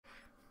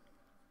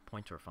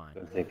points were fine. I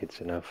don't think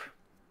it's enough.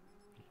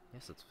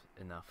 Yes, it's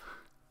enough.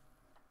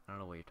 I don't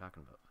know what you're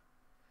talking about.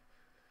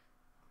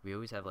 We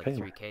always have like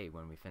Okay. 3k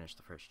when we finish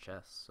the first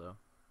chest, so...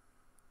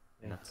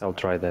 Yeah, I'll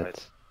try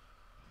that.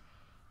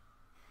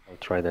 I'll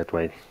try that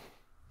way.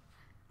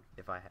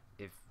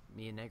 If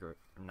me and Negro,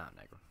 not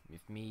Negro,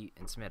 if me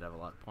and Smith have a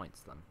lot of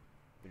points, then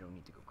we don't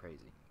need to go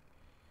crazy.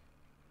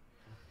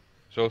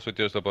 It's also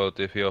just about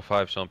if you have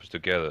 5 zombies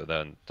together,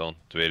 then don't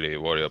really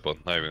worry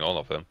about knifing all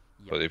of them.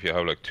 Yep. But if you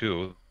have like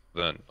 2,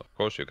 then of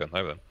course you can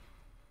knife them.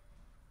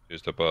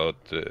 Just about,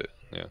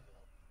 yeah.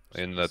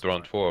 In that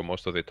round 4,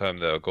 most of the time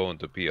there are going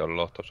to be a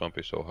lot of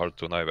zombies, so hard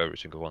to knife every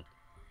single one.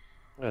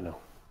 I know.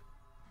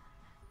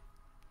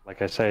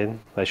 Like I said,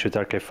 I shoot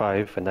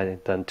RK5 and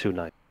then 2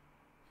 knives.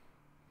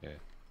 Yeah.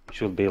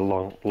 Should be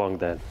long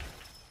dead.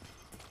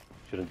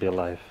 Shouldn't be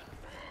alive.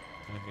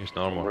 It's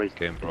normal.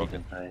 Game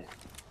broken.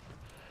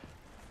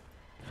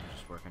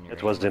 Just work on your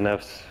It was aim.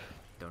 enough.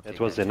 Don't It take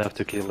was that enough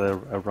to chance. kill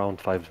a round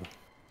 5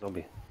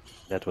 zombie.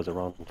 That was a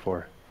round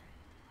 4.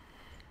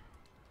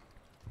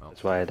 Well,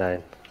 That's why I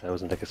died. I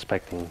wasn't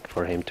expecting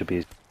for him to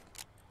be.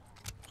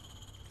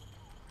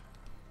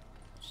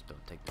 just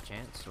don't take the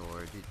chance,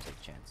 or do take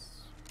a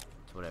chance.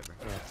 It's whatever.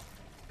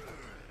 Yeah.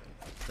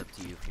 It's up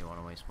to you if you want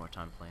to waste more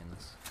time playing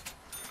this.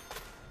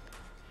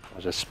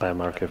 I'll just spam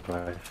RK5.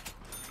 Okay,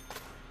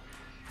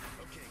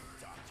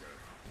 Doctor.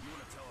 You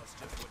want to tell us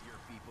just what your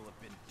people have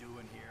been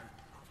doing here?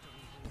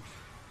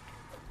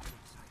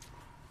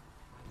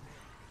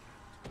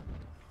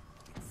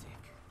 Get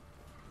sick.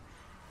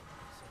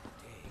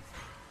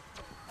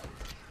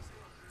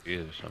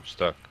 Jesus, I'm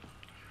stuck.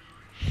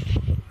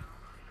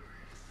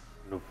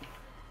 Nope.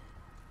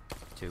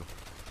 2.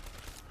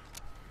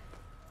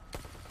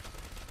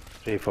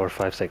 3, 4,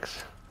 5,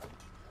 6,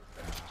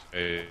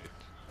 8.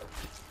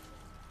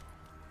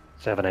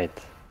 7, 8.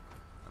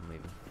 I'm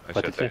leaving. I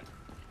What said did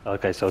you?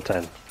 Okay, so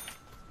 10.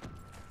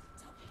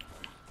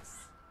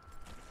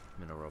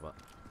 Middle robot.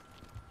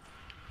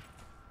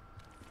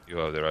 You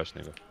have the rest,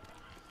 nigga.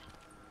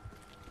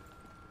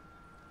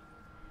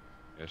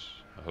 Yes,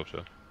 I hope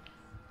so.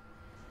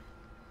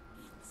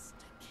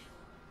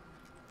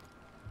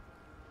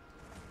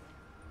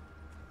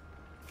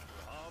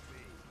 I'll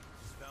be.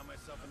 Just found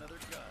myself another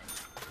gun.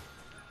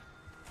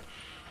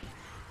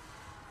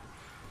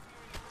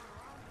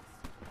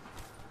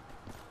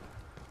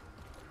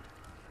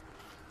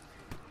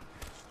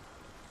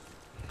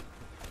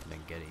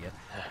 Didn't get it yet.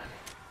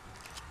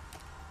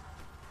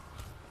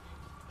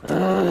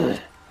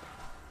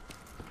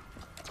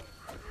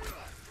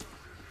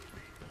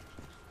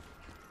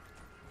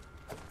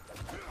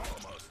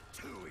 Almost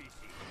too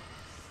easy.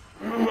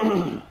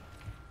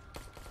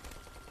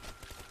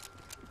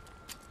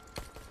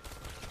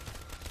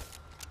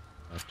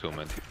 That's too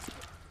many.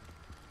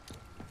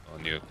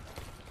 On you.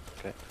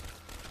 Okay.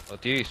 Oh,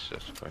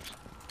 Jesus Christ.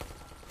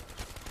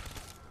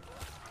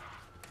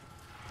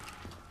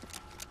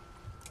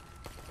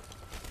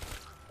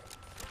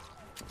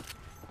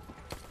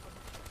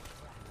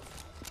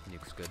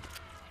 Nuke's good.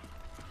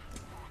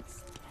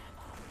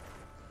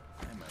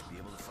 I might be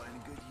able to find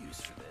a good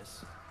use for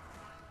this.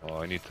 Oh,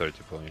 I need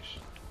 30 points.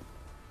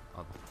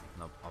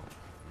 Nope,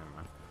 never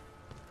mind.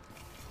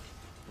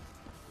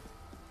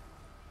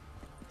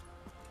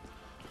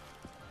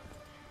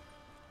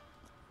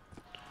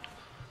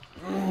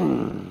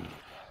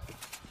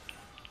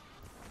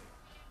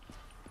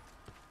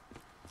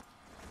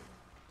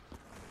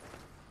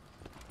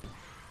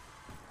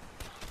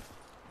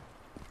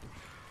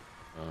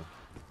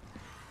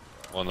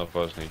 One of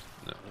us needs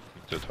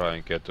to try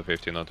and get to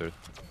 1500.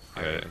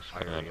 Yeah, it's I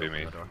gonna already be opened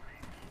me. the door.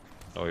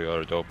 Oh, you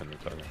already opened it,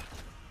 okay.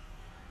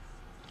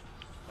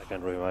 I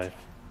can revive.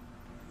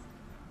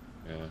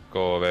 Yeah,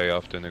 go away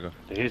after, nigga.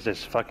 Here's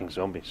this fucking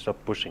zombie.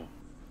 Stop pushing.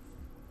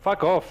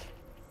 Fuck off!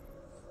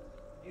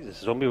 Jesus,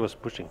 zombie was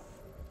pushing.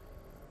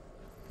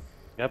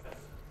 Yep.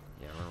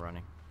 Yeah, we're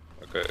running.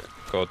 Okay,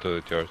 go to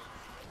the church.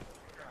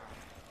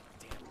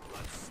 Damn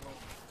blood slowed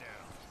me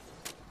down.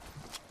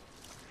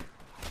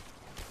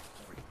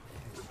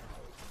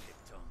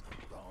 Picked on the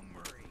wrong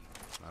Murray.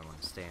 I want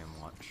to stay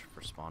and watch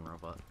for spawn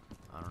robot.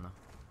 I don't know.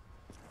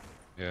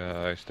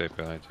 Yeah, I stay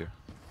behind you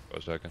for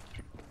a second.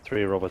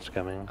 3 robots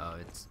coming. Oh,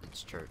 it's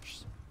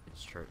church.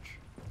 It's church.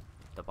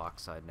 The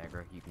box side,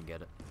 Negra. You can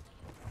get it.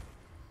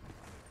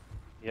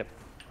 Yep,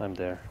 I'm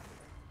there.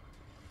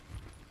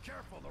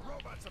 Careful, the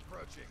robot's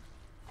approaching.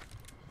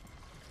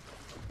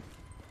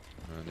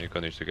 Nico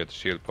needs to get the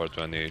shield part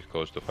when he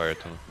goes to fire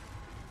tunnel.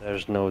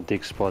 There's no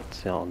dig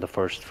spot on the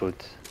first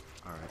foot.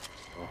 Alright.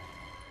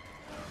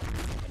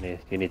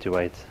 You need to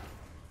wait.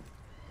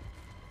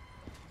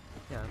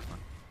 Yeah, that's fine.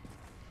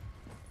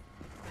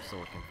 I'm still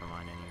looking for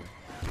mine anyway.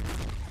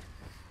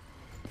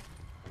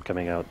 I'm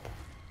coming out.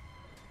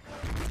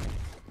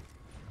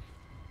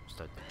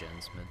 Start the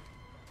gens mid.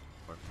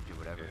 Or do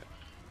whatever. Yeah.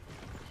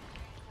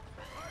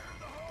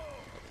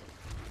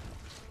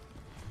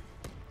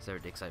 Is there a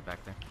dig site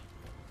back there?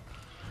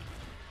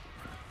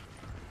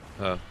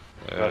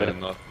 Got it.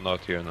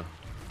 Not here now.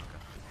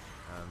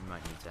 We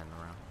might need to end the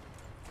round.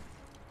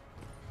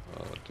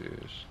 Oh,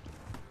 this.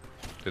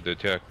 Did they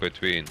check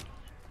between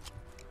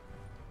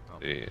Oh.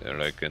 the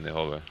like in the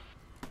hallway?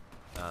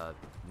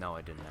 No,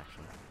 I didn't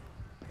actually.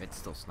 It's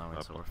still snowing,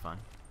 so we're fine.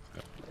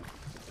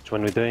 Which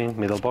one we doing?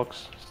 Middle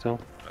box still?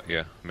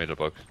 Yeah, middle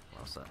box.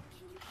 Well set.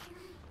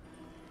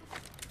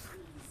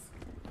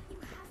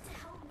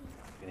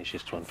 Finish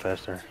this one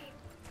faster.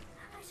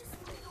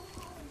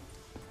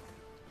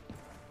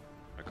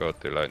 I got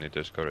the lightning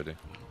disc already.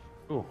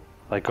 Ooh,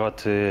 I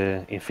got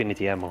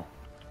infinity ammo.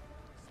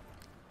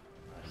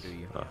 Do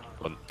you?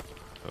 But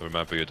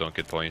remember, you don't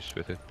get points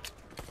with it.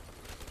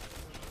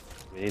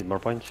 We need more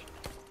points.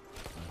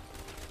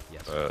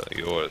 Yes.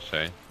 You were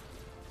saying.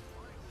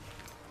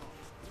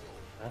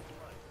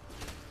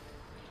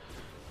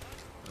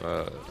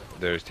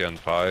 There's Gen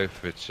 5,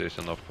 which is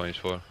enough points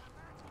for.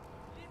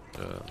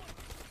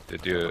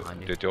 Did you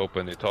Behind you. did you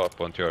open the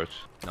top on church?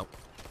 Nope.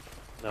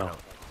 No. No.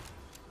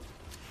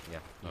 Yeah.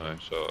 Alright,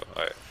 so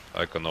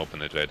I can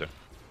open it later.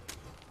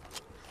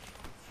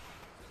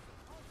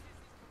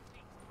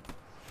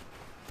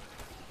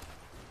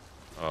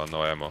 Oh,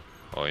 no ammo.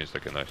 Oh,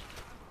 instantly nice.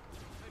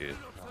 Yeah.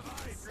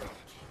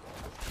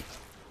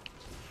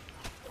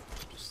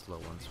 Just slow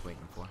ones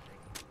waiting for.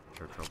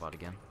 Church robot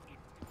again.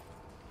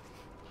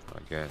 I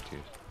guarantee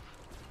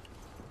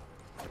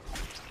it.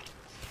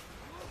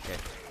 Okay.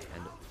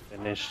 And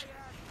Finished.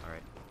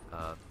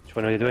 alright. Which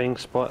one are you doing?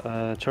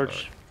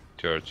 Church?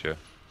 Church, yeah.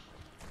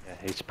 Yeah,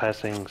 he's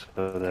passing,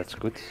 so that's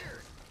good.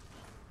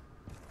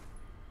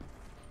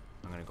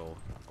 I'm gonna go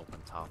open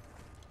top.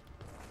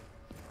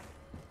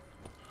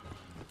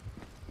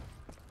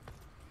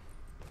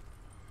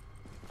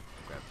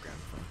 Grab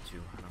phone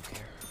too. I don't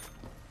care.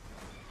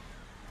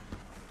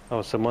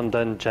 Oh, someone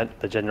done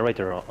the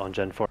generator on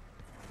Gen 4.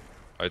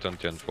 I done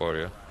Gen 4,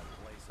 yeah.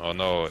 Oh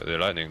no, the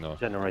lightning no.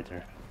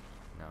 Generator.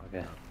 No.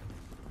 Okay. No.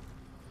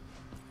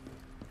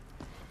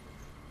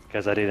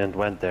 Because I didn't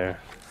went there.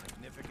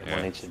 Significant Yeah.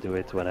 I need to do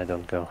it when I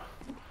don't go.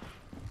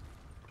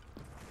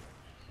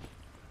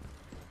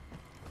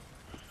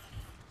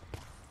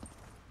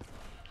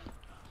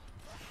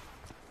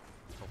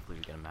 Hopefully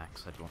we get a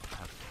max. I don't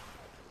have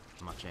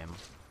much ammo.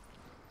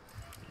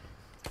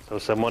 So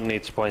someone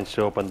needs points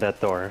to open that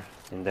door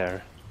in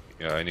there.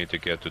 Yeah, I need to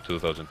get to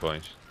 2000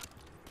 points.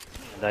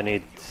 And I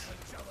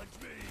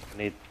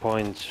need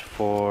points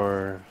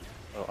for...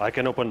 Oh, I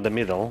can open the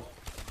middle.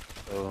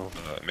 So,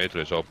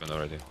 Middle is open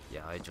already.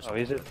 Yeah, I just. Oh,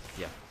 is opened it?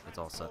 Yeah, it's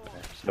all set.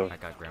 so, I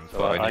got Graham. so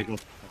Oh, I, I need-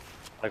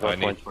 got I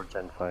need- points for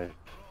Gen 5.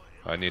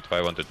 I need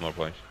 500 more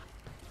points.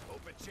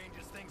 hope it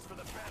changes things for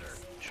the better.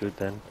 Shoot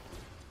then.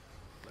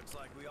 Looks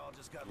like we all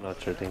just got I'm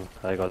not shooting.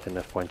 I got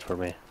enough points for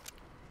me.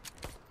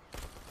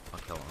 I'll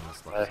kill on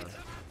this Right. left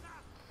side.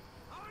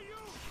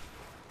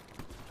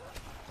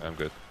 I'm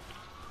good.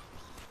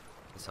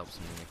 This helps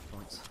me make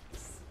points.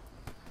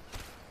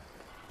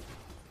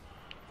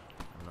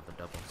 Another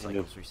double You're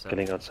cycles reset.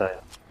 getting outside.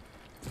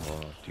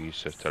 Oh,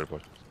 Jesus,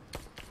 teleport.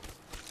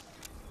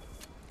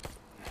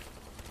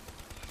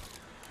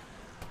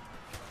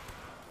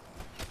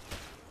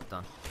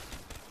 Done.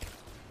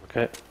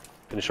 Okay.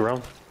 Finish a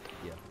round.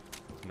 Yeah.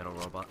 Middle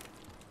robot.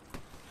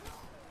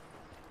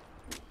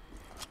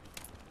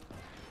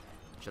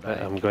 Should I?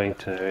 I'm going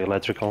to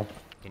electrical.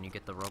 Can you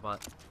get the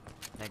robot,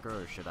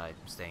 Negro, or should I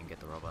stay and get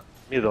the robot?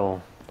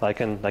 Middle. I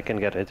can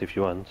get it if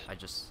you want. I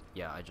just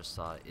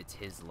saw it. It's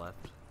his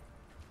left.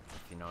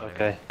 If you know what I mean.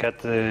 Okay. Get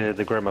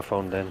the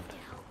gramophone then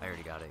I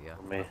already got it. Yeah.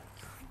 for me.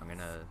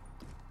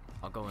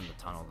 I'll go in the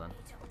tunnel then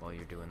while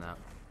you're doing that.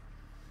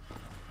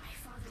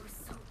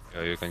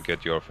 Yeah, you can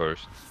get your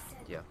first.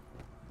 Yeah.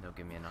 They'll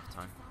give me enough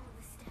time.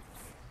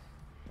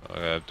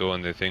 I'm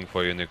doing the thing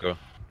for you, Nico.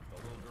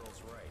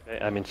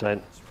 Okay, I'm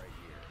inside.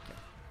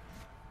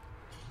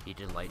 He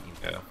did lightning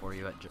Yeah. for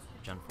you at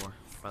Gen 4,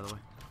 by the way.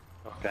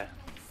 Okay.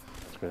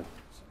 That's good.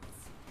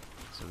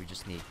 So we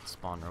just need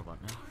spawn robot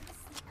now.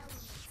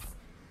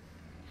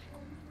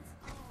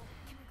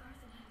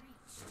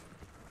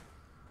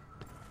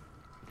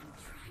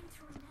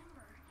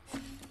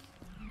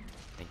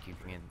 Think you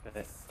can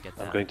Okay. get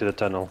I'm that? going to the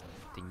tunnel.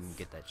 Think you can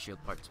get that shield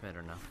part, Smith,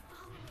 or no?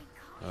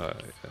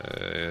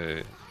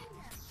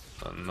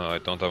 No, I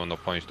don't have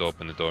enough points to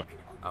open the door,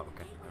 Oh,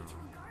 okay.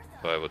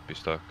 so I would be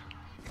stuck.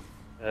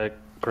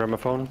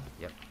 Gramophone.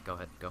 Yep. Go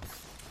ahead. Go.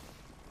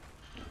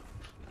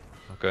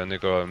 Okay,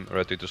 Nico, I'm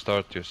ready to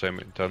start. You say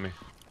me, tell me.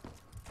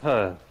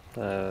 Huh.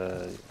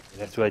 You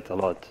have to wait a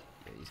lot.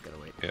 Yeah, he's gotta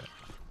wait. Yeah.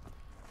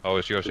 How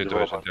is your To the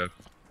situation, robot. Jeff?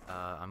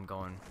 I'm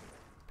going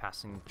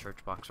passing church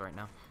box right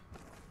now.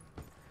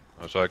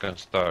 Oh, so I can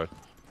start.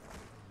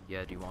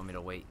 Yeah. Do you want me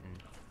to wait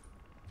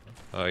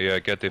and? Yeah,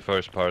 get the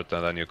first part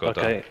and then you go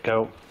down. Okay,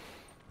 go.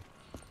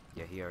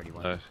 Yeah, he already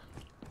went. Nice.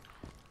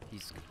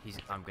 He's.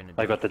 I'm gonna.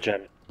 I do got it. the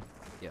gem.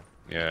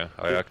 Yeah,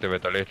 I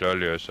activated a little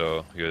earlier,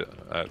 so you,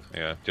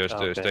 yeah, just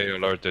Okay. stay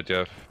alerted,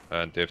 Jeff.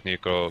 And if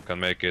Nico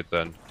can make it,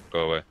 then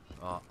go away.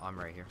 I'm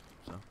right here.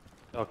 So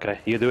Okay,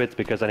 you do it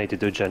because I need to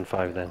do Gen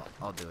 5 then.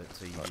 I'll do it.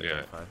 So you Oh, can yeah.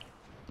 get 5.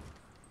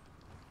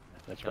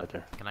 That's Can-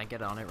 better. Can I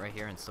get on it right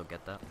here and still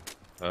get that?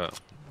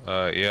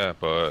 Yeah,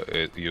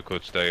 but you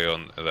could stay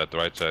on that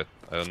right side.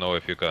 I don't know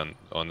if you can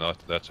on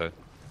that side.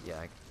 Yeah,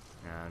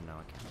 no,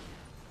 I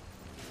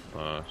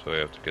can't. So you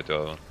have to get the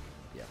other one.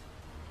 Yeah.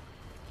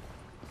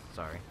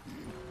 Sorry.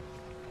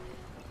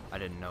 I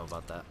didn't know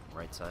about that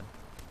right side.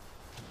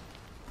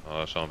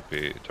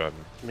 Zombie trap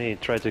me. Me,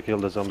 try to kill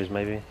the zombies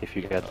maybe, if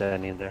you get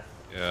any in there.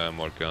 Yeah, I'm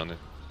working on it.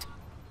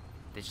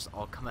 They just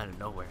all come out of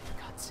nowhere, for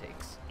God's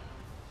sakes.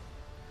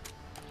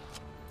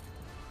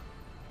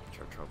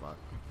 Church robot.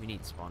 We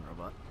need spawn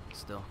robot,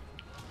 still.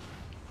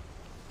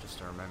 Just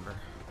to remember.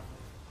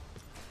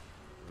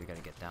 We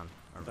gotta get down.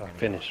 Or we're Oh, gonna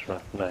finish,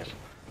 right, nice.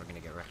 We're gonna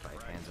get wrecked by a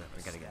Panzer.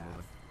 We gotta get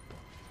moving.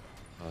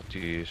 Oh,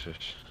 Jesus.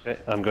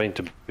 Okay, I'm going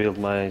to build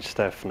my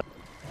staff now.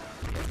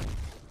 Yeah.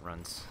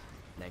 Runs.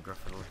 Negra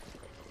for the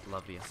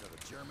love you. So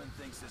the German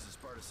thinks this is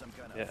part of some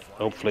kind of Yeah, flying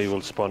hopefully it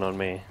will spawn on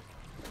me.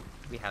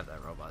 We have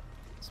that robot,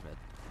 Smith.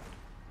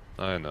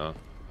 I know.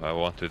 I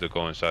wanted to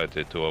go inside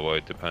it to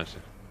avoid the panzer.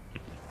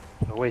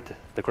 Oh wait,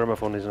 the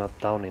gramophone is not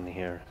down in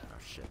here. Oh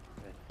shit.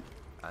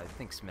 I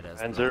think Smith has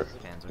Panzer,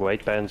 the Panzer.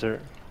 wait Panzer,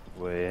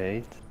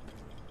 wait.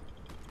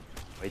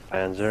 Wait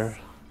Panzer,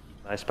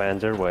 nice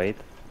Panzer, wait.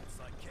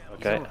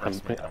 Okay, over by I'm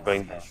Smith,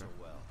 going. pretty sure.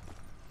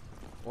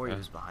 Or he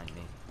was behind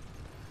me.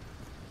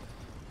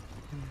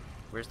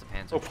 Where's the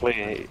Panzer? Hopefully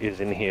he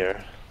is in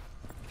here.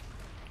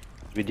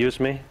 Reduce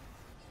me.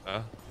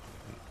 Huh?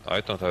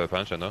 I don't have a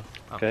panzer, no?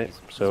 Oh, Okay, he's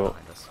so-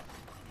 behind us.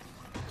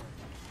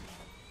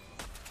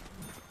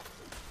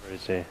 Where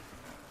is he?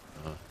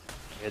 Uh-huh.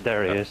 Yeah,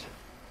 there he is.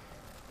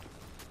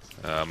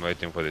 I'm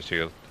waiting for the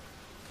shield.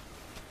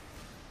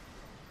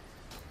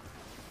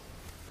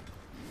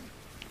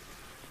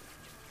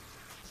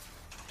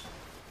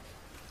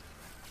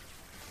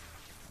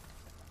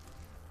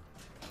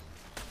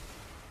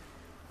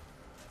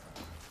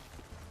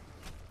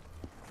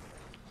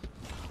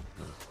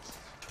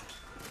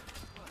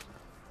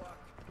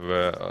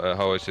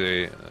 How is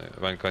the...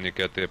 when can you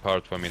get the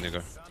part from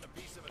Inigo?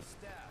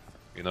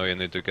 You know you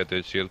need to get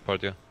the shield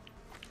part, yeah?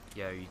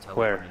 Yeah, are you teleporting?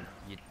 Where?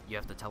 You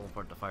have to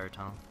teleport the fire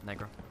tunnel,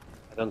 Negra.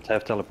 I don't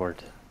have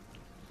teleport.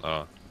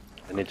 Oh,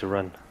 I need to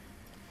run.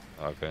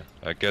 okay.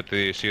 I get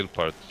the shield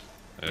part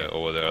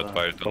over there at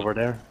fire tunnel. Over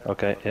there?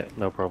 Okay, yeah,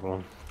 no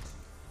problem.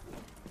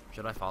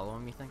 Should I follow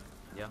him, you think?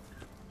 Yeah?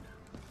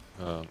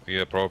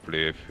 Yeah,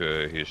 probably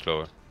if he's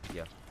slower.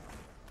 Yeah.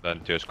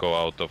 Then just go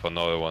out of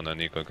another one and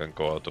Nico can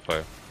go out of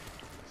fire.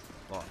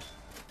 Well,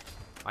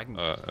 I can...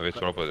 Which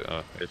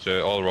robot? It's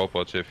all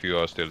robots if you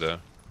are still there.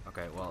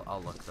 Okay, well,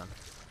 I'll look then.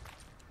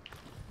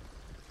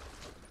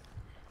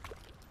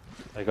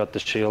 I got the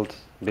shield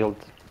built.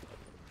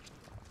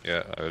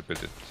 Yeah, I will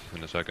build it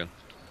in a second.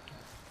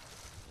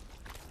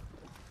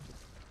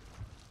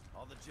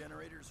 All the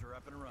generators are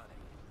up and running.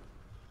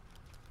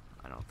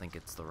 I don't think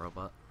it's the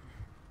robot.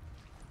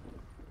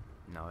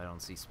 No, I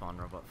don't see spawn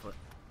robot foot.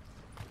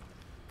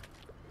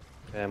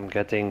 I'm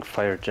getting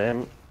fire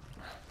jam.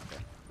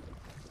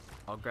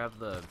 I'll grab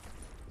the...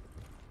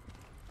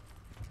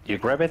 You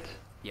grab it?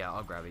 Yeah,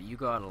 I'll grab it. You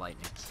go out of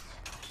lightning.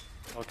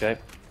 Okay,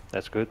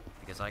 that's good.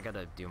 Because I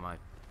gotta do my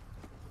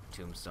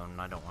tombstone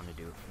and I don't want to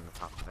do it from the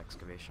top of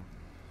excavation.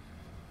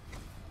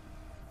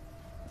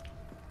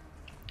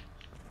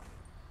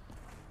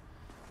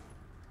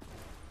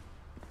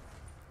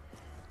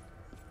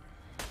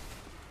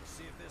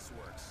 See if this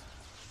works.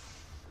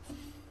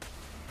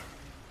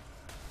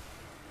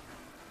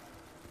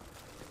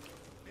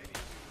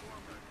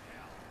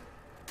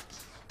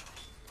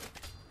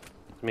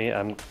 Me,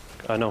 I'm...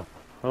 Oh no.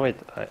 Oh wait,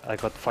 I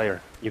got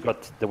fire. You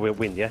got the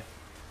wind, yeah?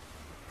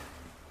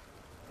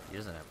 He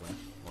doesn't have wind.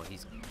 Well,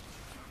 he's...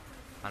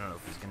 I don't know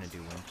if he's gonna do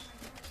wind.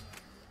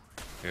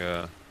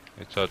 Yeah,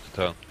 it's hard to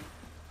tell.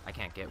 I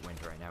can't get wind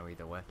right now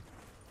either way.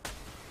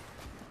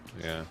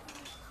 Yeah.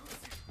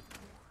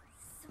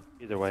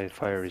 Either way,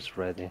 fire is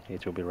ready.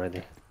 It will be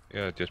ready.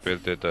 Yeah, just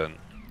build it and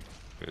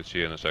we'll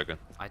see in a second.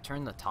 I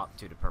turned the top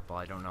two to purple.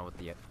 I don't know what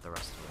the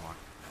rest of them are.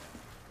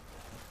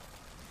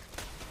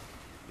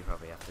 You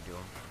probably have to do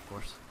them, of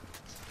course.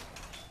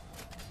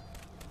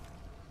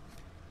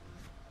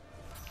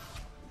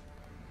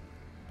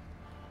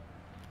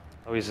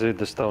 How is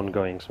the stone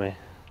going, Smee?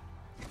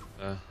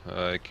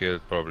 I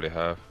killed probably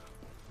half.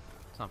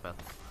 It's not bad.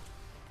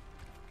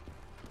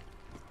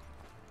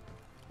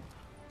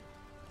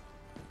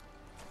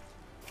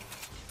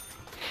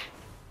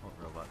 What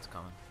robot's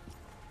coming?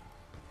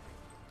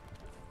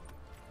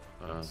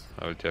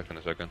 I will check in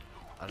a second.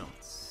 I don't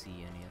see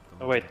any at the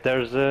Oh moment. wait,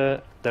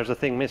 there's a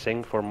thing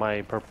missing for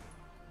my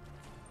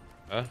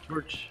Huh?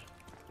 church.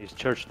 Is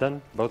church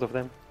done? Both of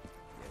them?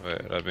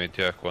 Wait, let me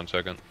check 1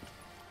 second.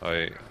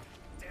 I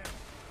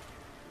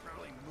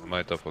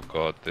might have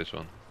forgot this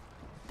one.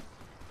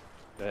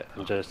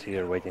 I'm just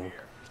here waiting.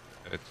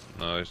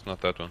 No, it's not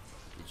that one.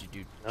 Did you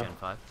do No. Gen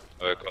 5?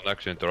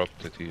 Connection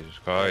interrupted, Jesus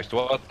Christ.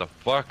 What the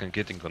fuck? I'm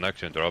getting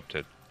connection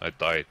interrupted. I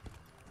died.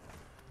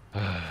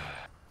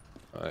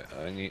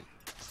 I need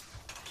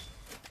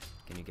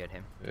Can you get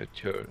him? a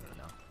church.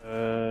 No.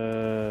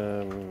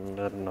 I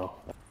don't know.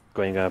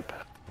 Going up.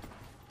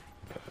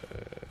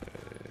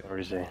 Where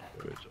is he?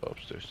 It's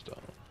upstairs down.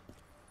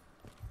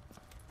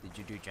 Did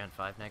you do Gen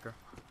 5, Negra?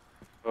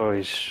 Oh,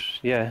 he's...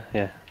 yeah.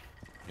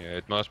 Yeah,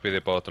 it must be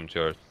the bottom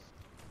chart.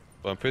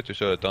 Well, I'm pretty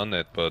sure I done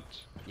it, but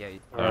Yeah, I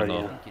don't Oh,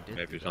 know. yeah. think you did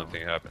Maybe do that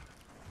something one. happened.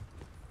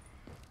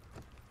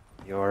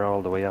 You're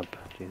all the way up.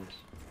 Jesus.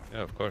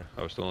 Yeah, of course.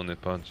 I was the only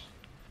punch.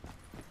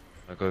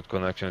 I got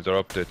connection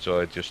interrupted, so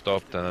I just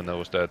stopped and then I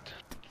was dead.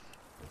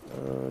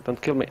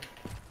 Don't kill me.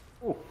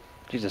 Oh,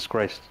 Jesus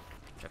Christ.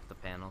 Check the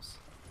panels.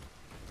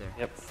 There.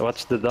 Yep.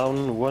 What's the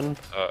down one?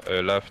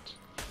 Left.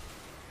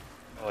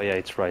 Oh yeah,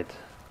 it's right.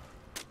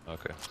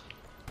 Okay.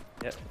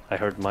 Yeah, I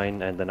heard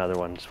mine and another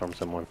one's from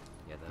someone.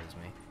 Yeah, that was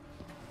me.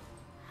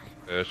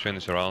 Let's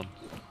finish around.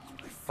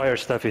 Fire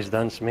stuff is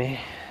done to me.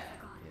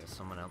 Yeah,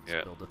 someone else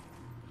Yeah. built it.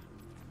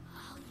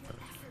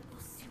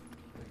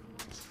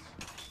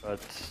 But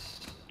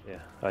yeah,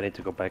 I need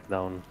to go back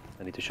down.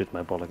 I need to shoot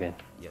my ball again.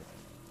 Yeah.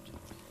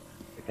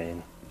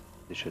 Again.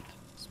 You shoot.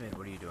 Smith,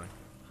 what are you doing?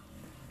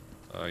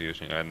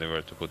 Using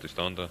anywhere to put this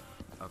down there.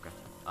 Okay.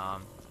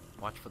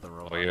 Watch for the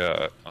robot. Oh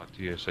yeah,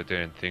 yes, I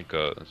didn't think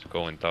it's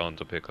going down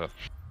to pick up.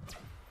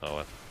 Oh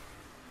well.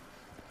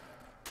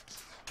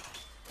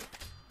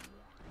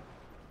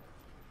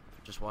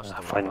 Just watch the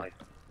robot. Finally.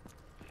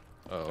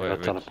 Oh I wait, got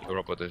which teleport.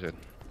 robot is it?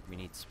 We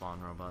need spawn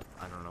robot.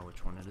 I don't know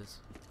which one it is.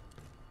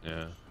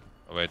 Yeah,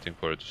 I'm waiting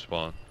for it to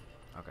spawn.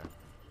 Okay.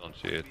 Don't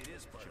see it. Maybe it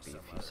is part Should of be some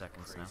a few other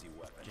seconds now. crazy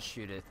weapon. Just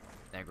shoot it,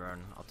 aggro,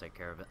 and I'll take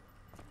care of it.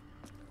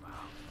 Wow.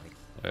 Like,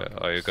 Yeah,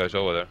 are you guys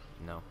over there?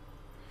 no.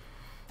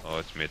 Oh,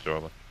 it's me, the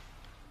robot.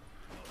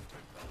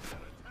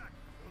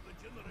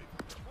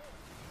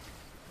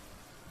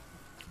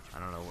 I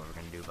don't know what we're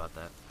gonna do about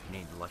that. We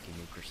need lucky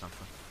nuke or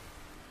something.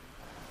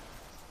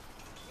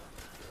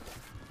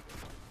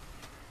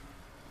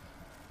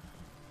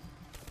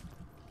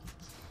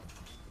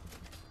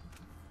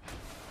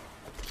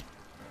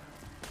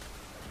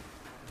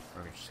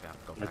 We're just gonna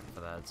have to go back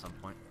for that at some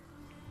point.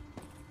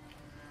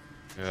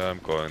 Yeah, I'm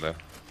going there.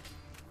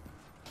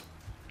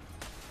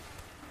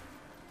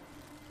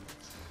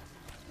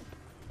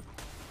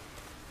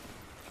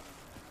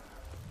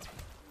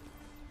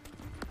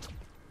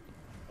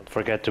 Don't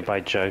forget to buy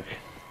jug.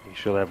 You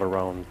should have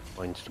around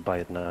points to buy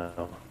it now.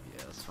 Yeah,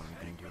 that's what I'm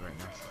gonna do right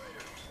now.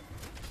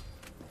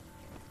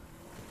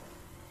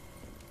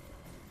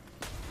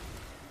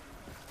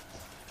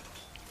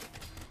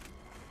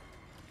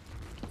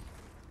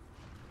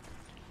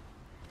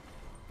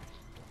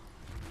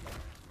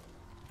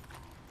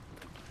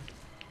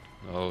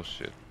 Oh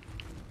shit.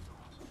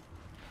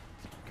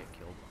 Get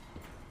killed.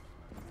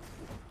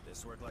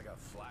 This work like a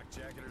flak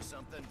jacket or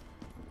something?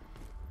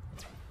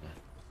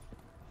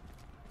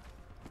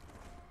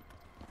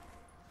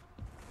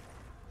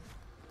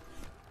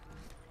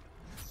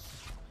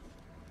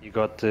 You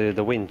got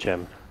the wind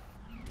gem.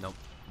 Nope.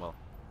 Well,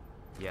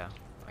 yeah,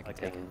 I can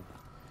take it.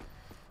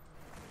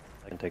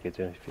 I can take it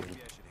too if you Maybe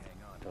I should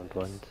hang on to don't this.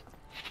 want.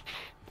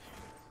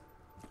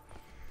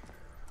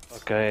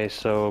 Okay,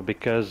 so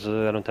because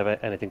I don't have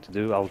anything to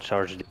do, I'll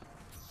charge the...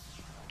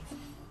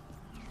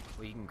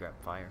 Well, you can grab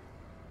fire.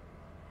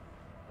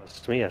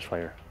 It's me as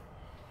fire.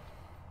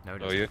 No,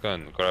 it Oh, isn't. you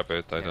can grab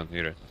it. I Yeah. don't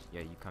need it.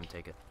 Yeah, you come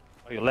take it.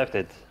 Oh, you left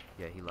it.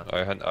 Yeah, he left.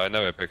 I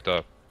never picked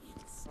up.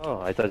 Oh,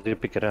 I thought you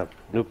pick it up.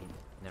 Nope.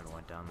 Never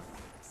went down there.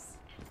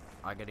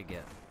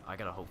 I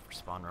gotta hope for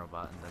spawn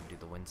robot and then do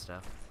the wind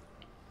stuff.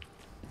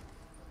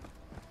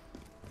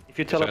 If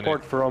you Is any-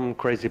 teleport from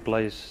crazy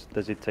place,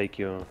 does it take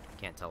you?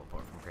 Can't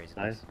teleport from crazy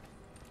Nice. place.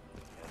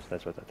 Yes,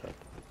 that's what I thought.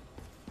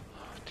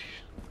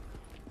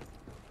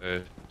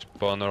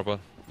 Spawn robot.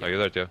 Are you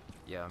there, Jeff?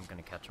 Yeah, I'm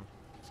gonna catch him.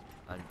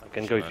 I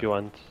can go if you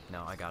want.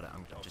 No, I got it.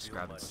 I'm just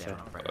grabbing stand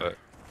up right Uh, now.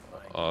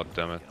 Oh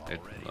damn it!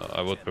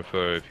 I would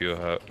prefer if you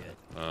have.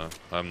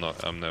 I'm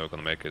never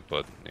gonna make it,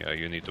 but yeah,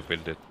 you need to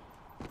build it.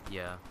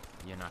 Yeah,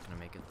 you're not gonna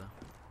make it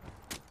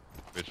though.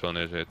 Which one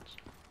is it?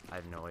 I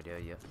have no idea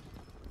yet.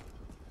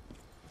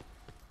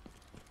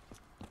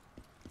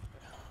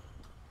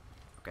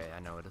 Okay, I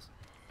know it is.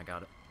 I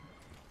got it.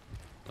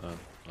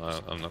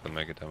 I'm not gonna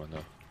make it. I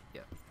know.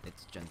 Yeah,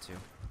 it's Gen 2.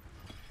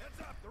 Heads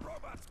up, the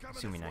robot's coming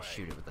Assuming I this way.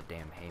 shoot it with a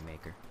damn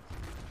haymaker.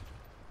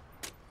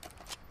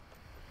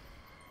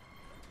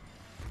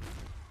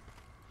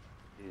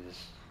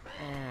 Jesus.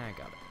 I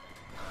got it.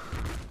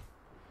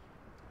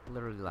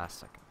 Literally last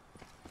second.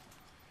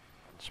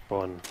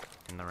 Spawn.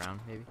 In the round,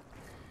 maybe?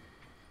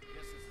 Guess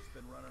this has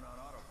been running on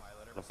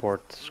autopilot ever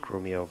Teleport. Screw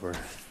me over.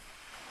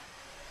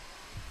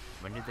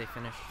 When did they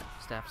finish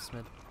Staff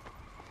Smith?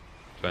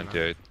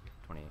 28.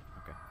 28,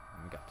 okay.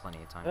 We got plenty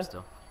of time Huh?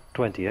 still.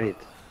 28.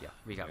 Yeah,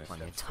 we got Yeah.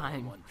 plenty of since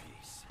time. One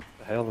Piece.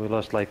 The hell, we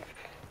lost like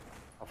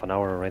half an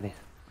hour already.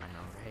 I know,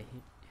 right?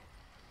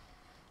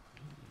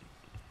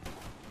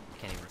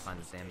 Can't even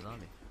find the damn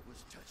zombie.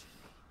 Was touching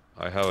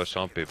me. I have a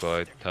zombie,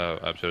 but I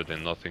have absolutely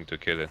nothing to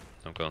kill it.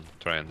 I'm gonna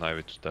try and knife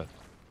it to death.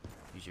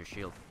 Use your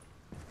shield.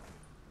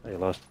 I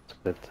lost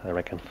it, I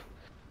reckon.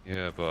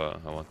 Yeah,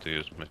 but I want to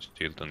use my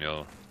shield on the other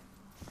one.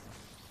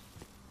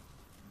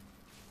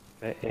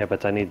 Yeah,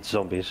 but I need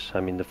zombies.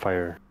 I'm in the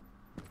fire.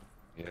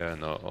 Yeah,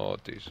 no. Oh,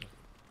 these.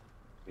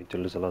 Need to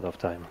lose a lot of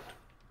time.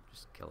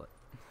 Just kill it.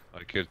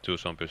 I killed 2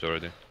 zombies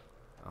already.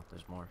 Oh,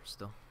 there's more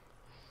still.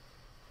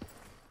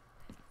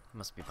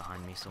 Must be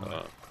behind me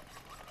somewhere.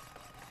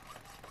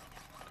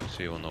 I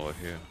see one over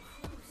here.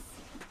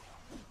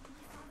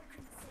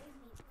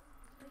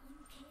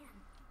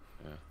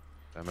 Yeah.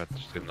 Damn it,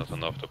 still not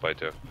enough to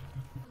bite you.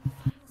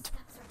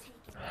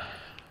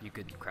 You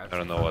could crouch. I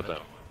don't in know front what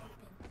of it.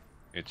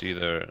 it's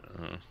either.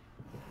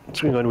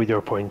 What's going on with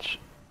your points?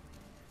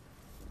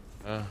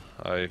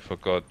 I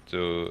forgot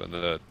to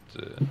that.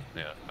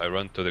 Yeah, I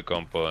run to the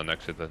combo and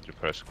accidentally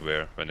press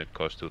square when it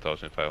costs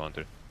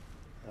 2,500.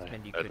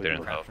 And you I could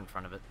didn't crouch know. in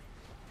front of it.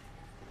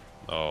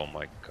 Oh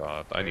my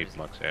god, I Where need is he?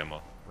 max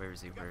ammo. Where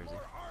is he? Where is he?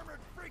 Armored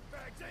freak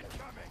bags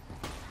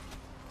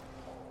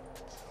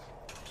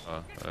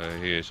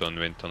incoming. He is on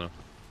wind tunnel.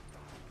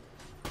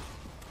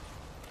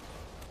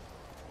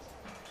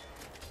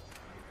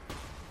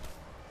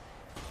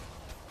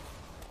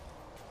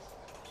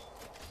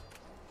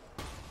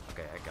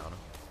 Okay, I got him.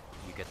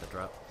 You get the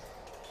drop.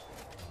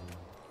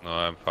 No,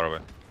 I'm far away.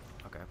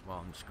 Okay,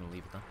 well I'm just gonna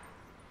leave it then.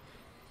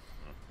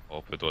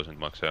 Hope it wasn't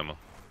max ammo.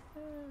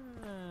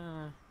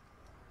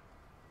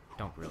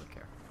 Don't really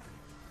care.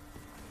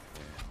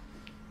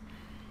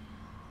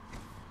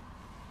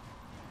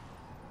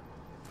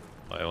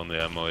 My only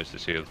ammo is the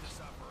shield. This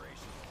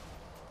operation.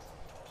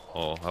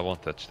 Oh, I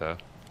want that staff.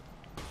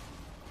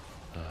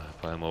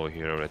 But I'm over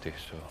here already,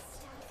 so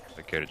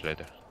I'll get it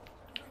later.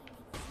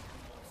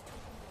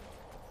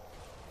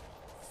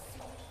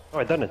 Oh,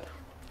 I done it.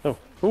 Oh,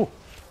 ooh.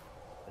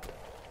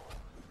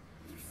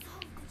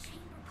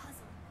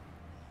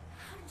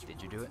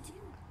 Did you do it?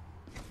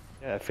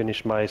 Yeah, I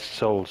finished my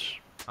souls.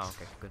 Oh,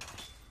 okay, good.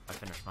 I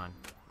finished mine.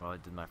 Well, I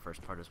did my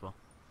first part as well.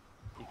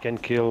 You can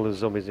kill the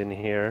zombies in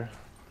here.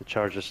 The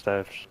charger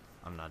staffs.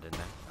 I'm not in there.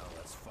 Now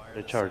let's fire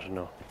They this charge up.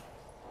 no.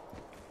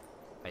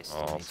 I still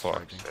Oh, need fuck's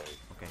charging. sake.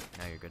 Okay,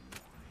 now you're good.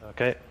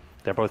 Okay,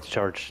 they're both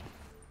charged.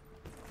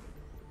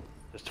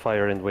 Just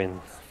fire and wind.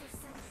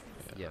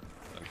 Yeah,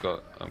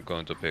 I'm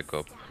going to pick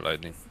up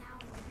lightning.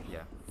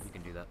 yeah, you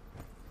can do that.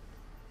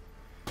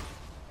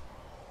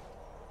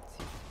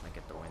 See if I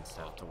get the wind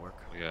staff to work.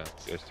 Yeah,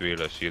 just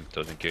realized shield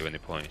doesn't give any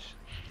points.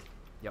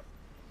 Yep.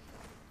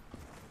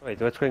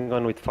 Wait, what's going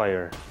on with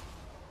fire?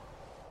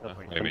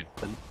 I mean,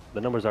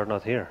 The numbers are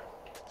not here.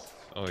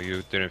 oh,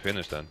 you didn't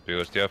finish then,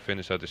 because they have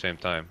finished at the same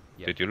time.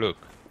 Yeah. Did you look?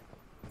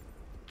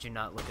 Did you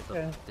not look at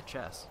Yeah. the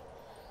chest?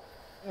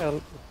 Yeah,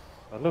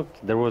 I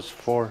looked. There was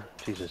 4.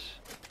 Jesus,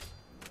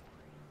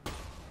 I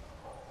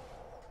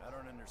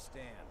don't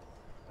understand.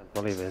 can't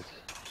believe it.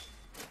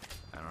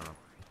 I don't know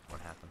what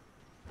happened.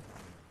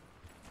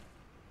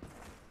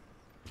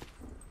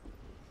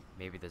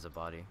 Maybe there's a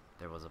body.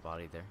 There was a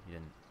body there. You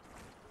didn't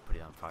put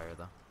it on fire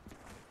though.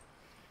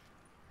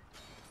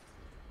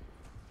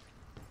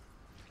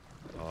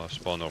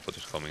 Spawn robot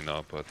is coming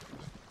now, but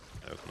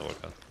I have no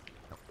work on.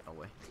 Nope, no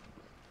way.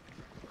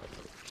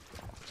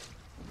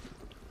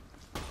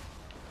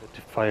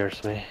 It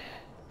fires me.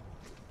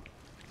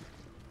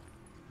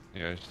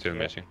 Yeah, it's still Yeah.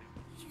 missing.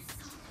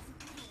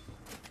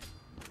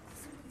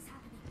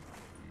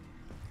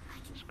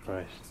 Jesus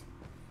Christ.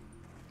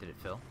 Did it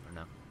fill or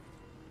no?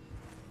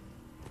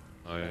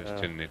 Oh, yeah,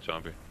 still need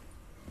zombie.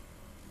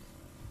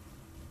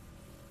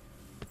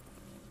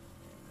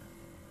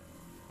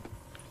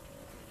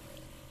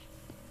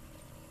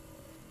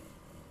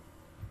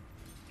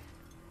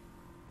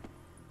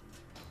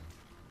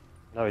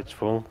 Now it's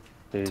full.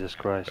 Jesus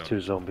Christ, Yeah.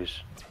 2 zombies.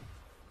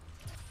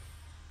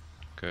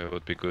 Okay, it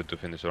would be good to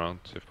finish the round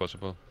if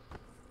possible.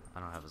 I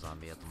don't have a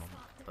zombie at the moment,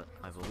 but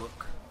I will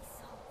look.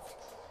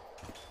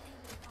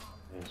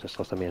 Yeah, just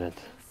lost a minute.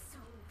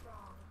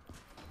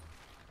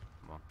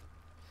 Come on.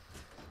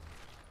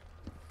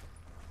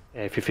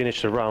 Yeah, if you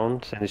finish the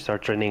round and you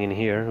start training in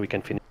here, we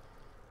can finish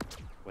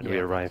when we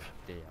Yeah, arrive.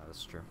 Yeah,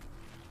 that's true.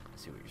 I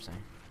see what you're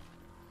saying.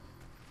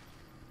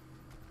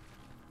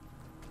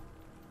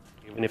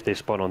 Even if they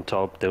spawn on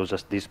top, they'll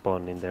just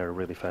despawn in there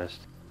really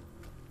fast.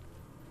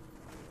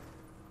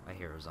 I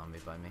hear a zombie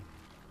by me.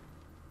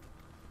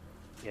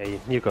 Yeah,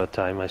 you got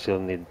time. I still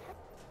need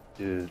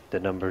to do the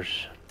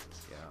numbers.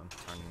 Yeah, I'm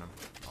turning them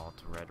all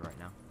to red right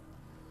now.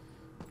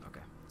 Okay,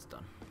 it's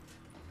done.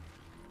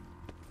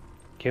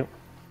 Thank you.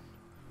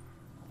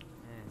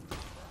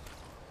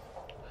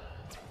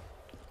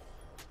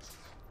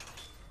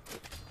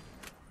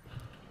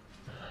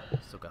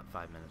 And still got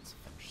 5 minutes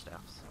to finish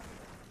staffs.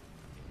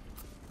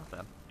 Not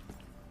bad.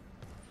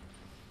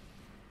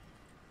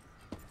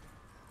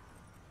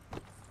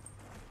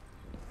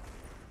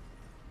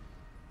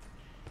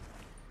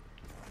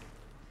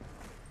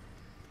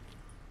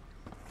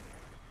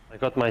 I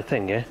got my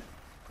thing, yeah?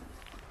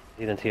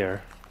 Didn't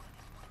hear.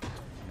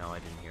 No, I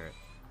didn't hear it.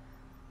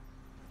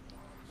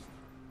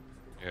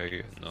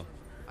 Yeah, no.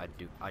 I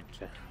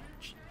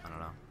don't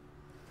know.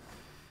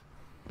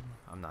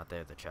 I'm not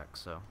there to check,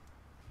 so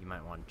you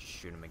might want to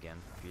shoot him again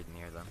if you didn't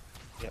hear them.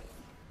 Yep.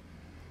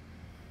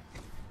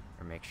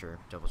 Or make sure,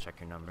 double check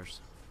your numbers.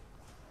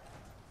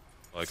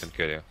 I can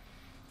kill you.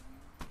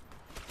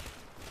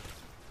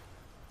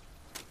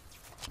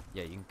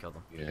 Yeah, you can kill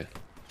them. Yeah.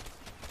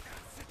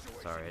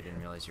 Sorry, I didn't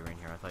realize you were in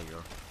here. I thought you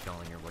were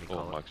killing your, what do you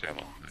Oh, call it? max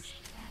ammo. Nice.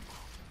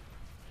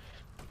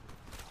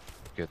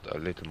 get a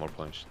little more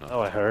points now. Oh,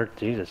 I heard.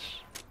 Jesus.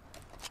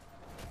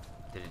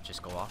 Did it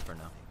just go off or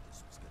no?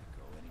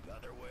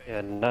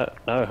 Yeah, now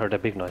I heard a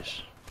big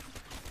noise.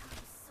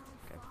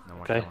 Okay, no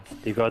more Okay,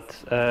 killing. you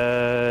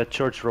got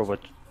church robot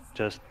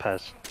just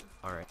passed.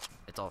 Alright,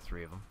 it's all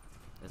three of them,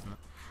 isn't it?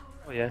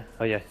 Oh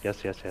yeah,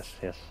 yes.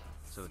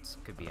 So it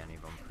could be any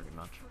of them, pretty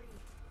much.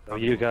 So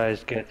you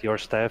guys get your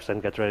staffs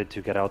and get ready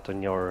to get out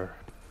on your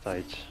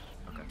sides.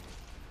 Okay.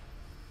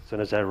 As soon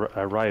as I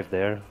arrive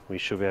there, we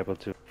should be able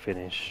to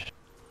finish.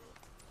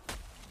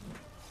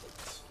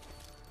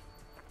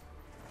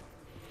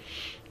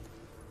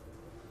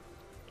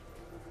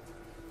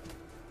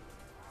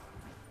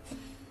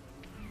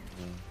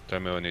 Tell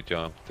me when you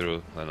jump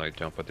through and I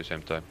jump at the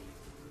same time.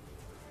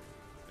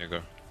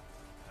 Nigger.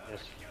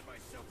 Yes.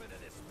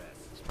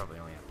 It's probably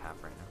only a pap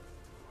right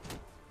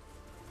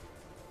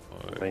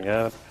now. Going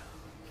up.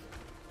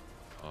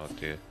 Oh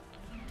dear.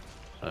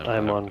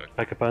 I'm on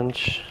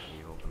Pack-a-Punch.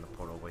 You opened the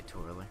portal way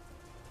too early.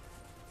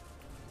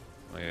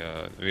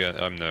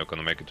 I'm not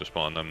gonna make it to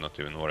spawn, I'm not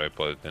even worried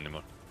about it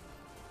anymore.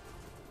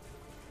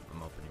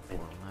 I'm opening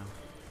portal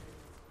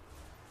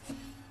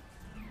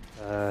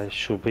now.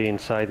 Should be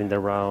inside in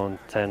around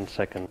 10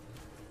 seconds.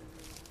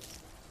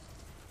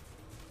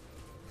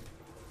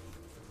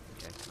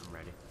 Okay, I'm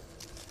ready.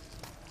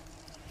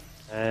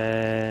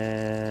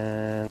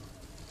 And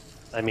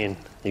I mean,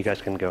 you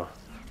guys can go.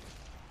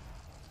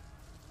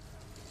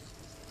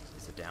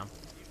 Is it down?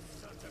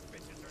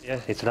 Yeah,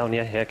 it's down.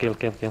 Yeah, kill.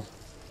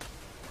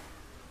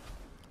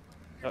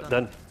 Oh,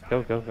 done.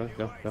 Go.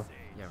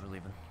 Yeah, we're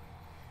leaving.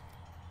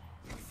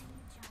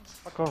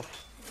 Fuck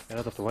off. Get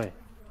out of the way.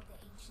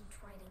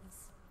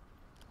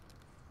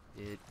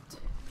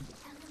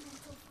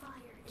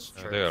 It's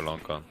They are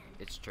long gone.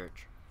 It's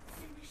church.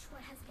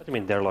 What do you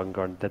mean they're long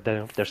gone?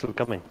 They're still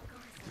coming.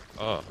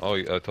 Oh,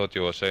 I thought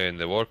you were saying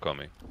they were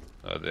coming.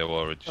 They were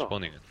already Oh.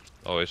 spawning it.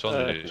 Oh, it's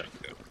only...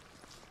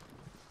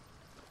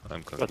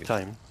 I'm Got confused.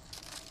 time.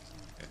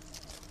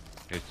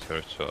 It's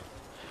church, so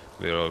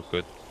we're all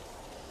good.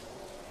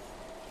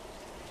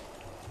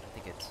 I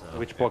think it's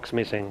Which box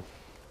missing?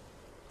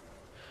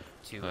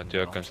 two.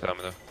 Jug and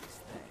stamina.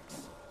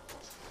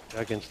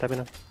 Again,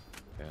 stamina.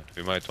 Yeah,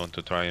 we might want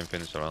to try and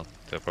finish around.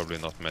 There are probably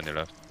not many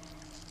left.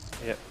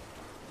 Yeah.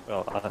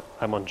 Well,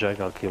 I'm on jug.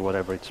 I'll kill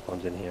whatever it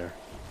spawns in here.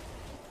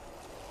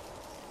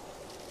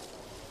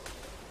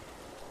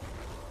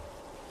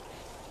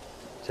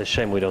 It's a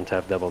shame we don't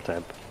have double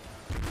tap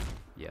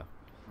Yeah.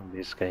 on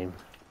this game.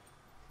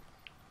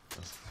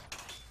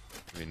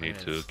 We need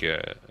to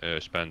get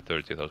spend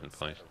 30,000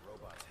 points.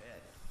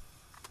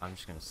 I'm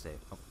just gonna stay.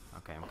 Oh,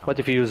 okay, I'm coming. What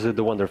if you use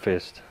the Wonder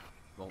Fist?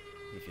 Well,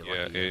 if you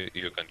Yeah, like,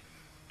 you can.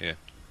 Yeah,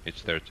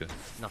 it's there too.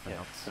 nothing Yeah.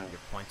 else. Your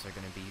points are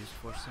gonna be used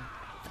for soon.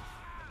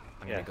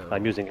 I'm Yeah, gonna go.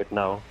 I'm using it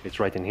now. It's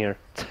right in here.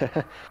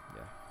 Yeah.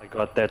 I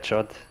got that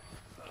shot,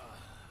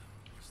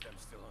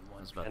 I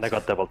was about and to I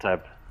got say, double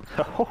tap.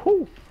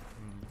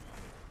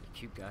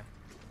 cute guy.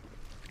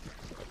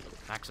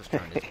 Max's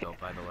turn is built,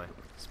 by the way.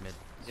 It's mid.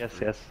 It's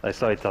free. Yes, I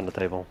saw it on the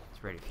table.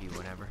 It's ready for you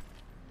whenever.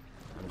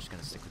 I'm just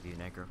gonna stick with you,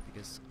 Negro,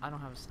 because I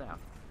don't have a staff.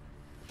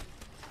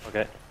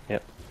 Okay,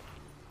 yep.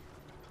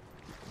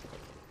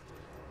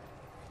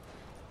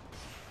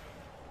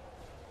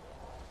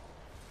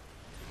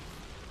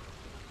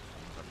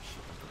 Probably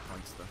shoot them for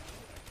points though.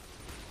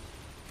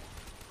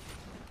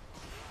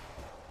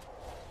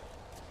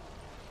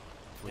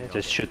 Hopefully Yeah, they'll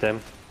just get shoot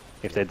them.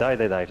 If they die,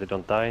 they die. If they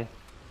don't die,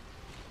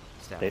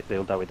 staff.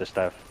 they'll die with the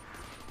staff.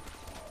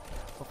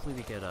 Hopefully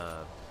we get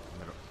a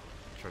middle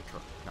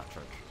not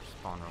church,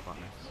 spawn robot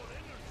next.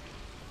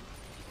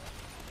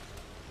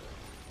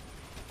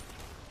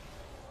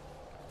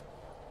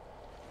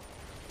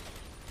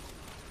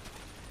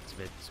 It's a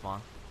bit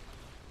spawn.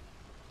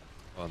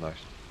 Oh, nice.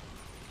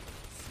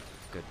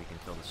 Good, we can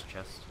fill this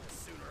chest.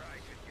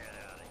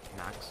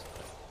 Max.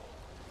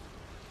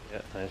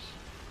 Yeah, nice.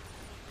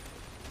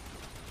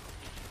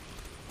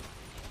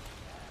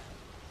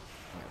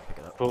 I'm gonna pick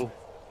it up. Cool.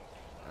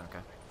 Okay.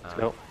 Let's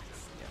go.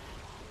 Yeah.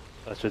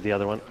 Let's do the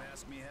other one.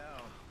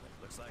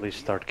 Please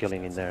start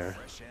killing in there.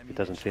 If it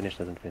doesn't finish,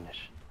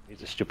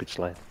 It's a stupid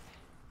slide.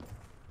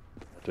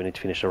 But we need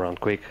to finish around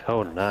quick.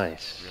 Oh,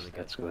 nice. Really good.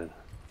 That's good.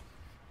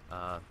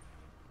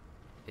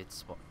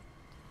 It's what?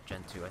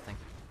 Gen 2, I think.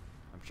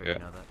 I'm sure Yeah. you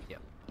know that.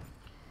 Yep.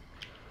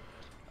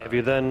 Have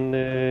you done?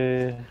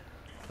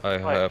 I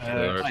have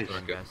the nice. Go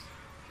on, Earth guys.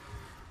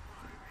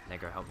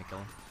 Negro, help me kill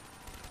him.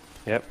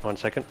 Yep. 1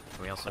 second.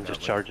 We also I'm got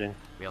just charging.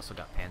 We also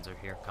got Panzer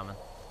here coming.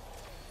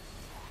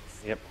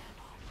 Yep.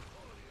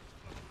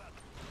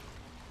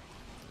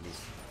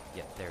 He's,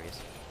 yeah, there he is.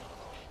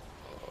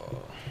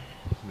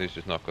 This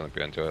is not gonna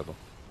be enjoyable.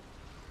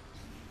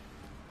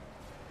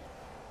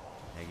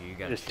 Negro, you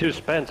got. There's two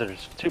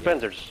Panzers. Two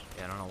Panzers.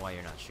 Yeah, I don't know why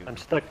you're not shooting. I'm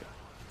stuck.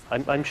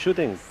 I'm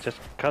shooting. Just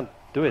can't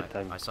do it.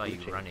 I saw you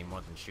glitching. running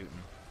more than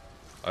shooting.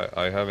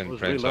 I haven't was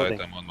trained reloading.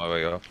 sight, I'm on my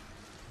way off.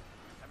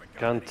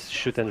 Can't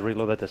shoot and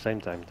reload at the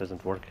same time. It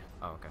doesn't work.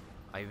 Oh, okay.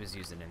 I was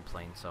using in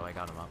plane, so I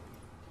got him up.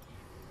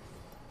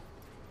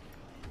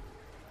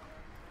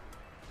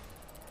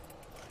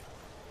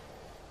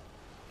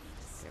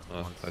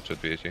 Oh, once. that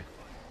should be easy.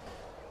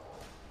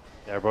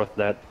 They're both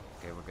dead.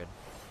 Okay, we're good.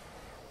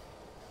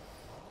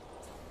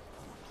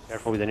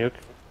 Careful with the nuke.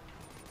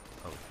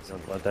 Oh,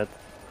 Don't want that.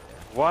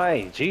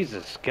 Why?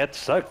 Jesus, get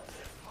sucked.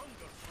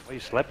 Why are you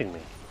slapping me?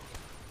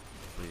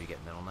 I believe you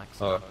get middle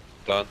next. Oh,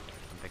 done.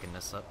 I'm picking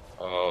this up.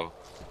 Oh,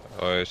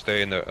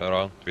 stay in the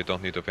round. We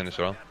don't need to finish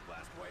the round.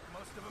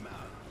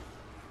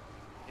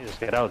 Jesus,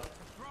 get out.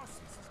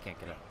 Can't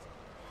get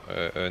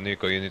up.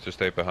 Nico, you need to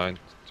stay behind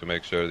to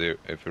make sure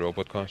if your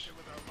robot comes.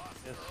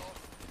 Yes.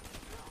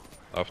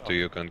 After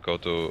you can go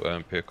to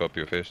and pick up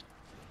your fist.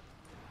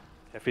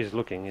 If he's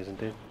looking,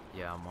 isn't it?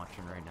 Yeah, I'm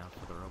watching right now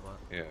for the robot.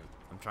 Yeah.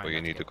 I'm trying. But you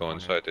not need to get go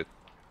cornered. inside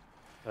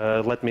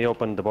it. Let me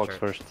open the box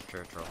first.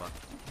 Church robot.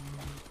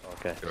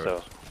 Okay, Sure.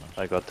 so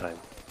I got time.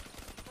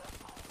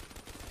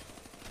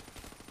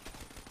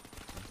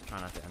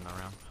 Try not to end the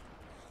round.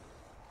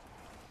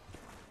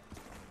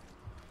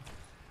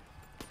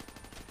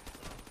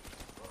 Yeah,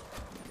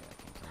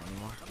 I can't kill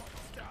anymore.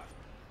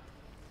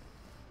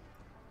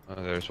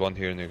 There's one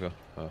here, Nico.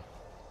 Huh?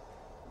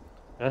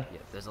 Yeah,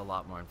 there's a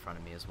lot more in front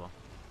of me as well.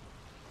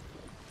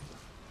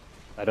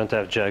 I don't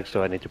have jugs,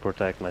 so I need to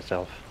protect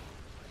myself.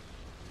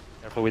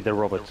 Careful with the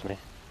robots, me.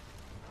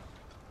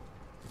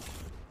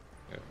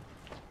 Yeah.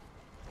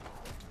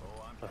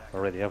 Oh,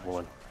 already have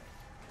one.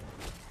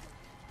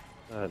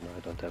 No, I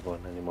don't have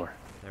one anymore.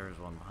 There is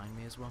one behind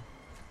me as well.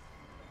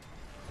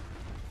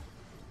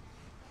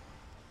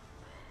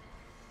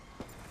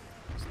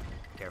 Just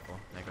careful,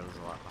 Negro, there's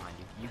a lot behind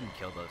you. You can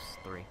kill those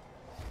three.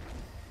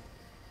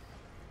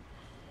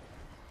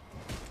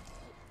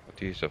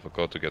 Jeez, I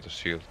forgot to get a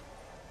shield.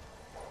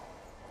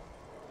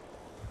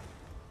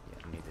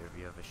 Yeah, neither of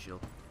you have a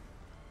shield.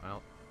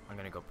 Well, I'm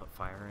gonna go put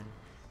fire in.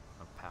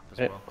 A pap as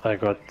Hey, well.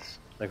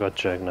 I got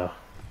jug now.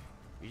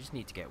 You just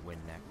need to get win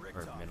neck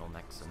or middle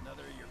next and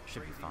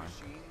should be fine.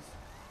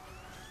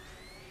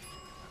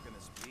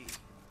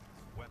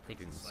 I think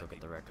we can still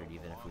get the record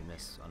even if we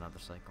miss another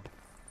cycle.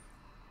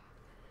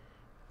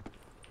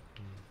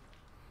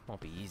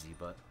 Won't be easy,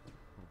 but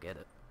we'll get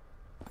it.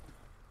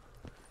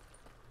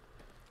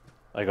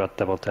 I got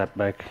double tap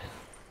back.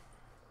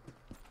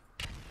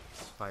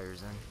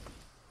 Fire's in.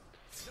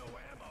 No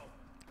ammo.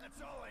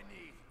 That's all I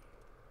need.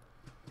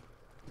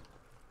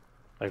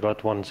 I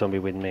got one zombie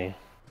with me.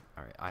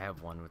 Alright, I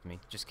have one with me.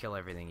 Just kill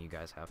everything you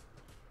guys have.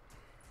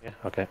 Yeah,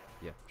 okay.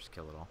 Yeah, just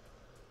kill it all.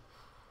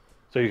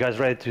 So you guys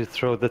ready to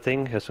throw the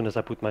thing as soon as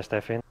I put my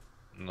staff in?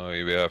 No,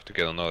 we have to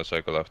get another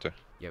cycle after.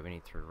 Yeah, we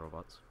need 3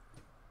 robots.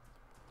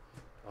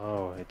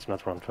 Oh, it's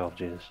not round 12,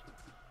 Jesus.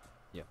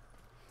 Yeah.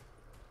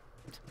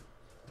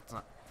 It's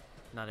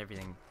not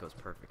everything goes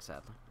perfect,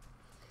 sadly.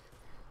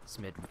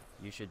 Smid,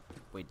 you should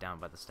wait down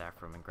by the staff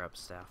room and grab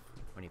staff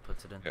when he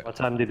puts it in. Yeah. What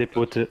time did they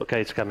put...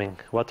 okay, it's coming.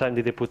 What time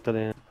did they put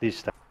this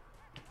staff?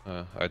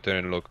 I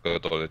didn't look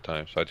at all the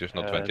times. I just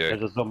know 28.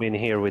 There's a zombie in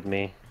here with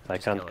me. I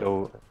Just can't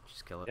kill go...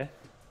 Just kill it. Yeah?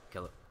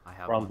 Kill it. I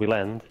have Round one. we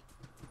land.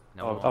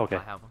 No, Oh, we won't. okay. I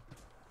have one.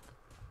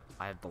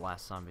 I have the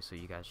last zombie, so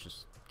you guys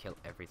just kill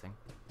everything.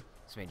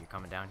 Smid, you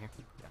coming down here?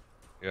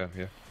 Yeah.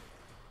 Yeah.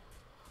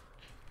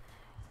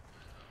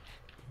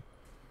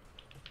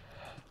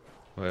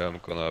 Well, I'm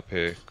gonna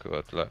pick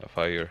what,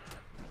 fire.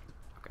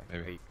 Okay.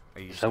 Maybe.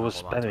 Are you just I gonna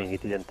was hold on to spamming, it?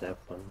 it didn't have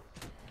one.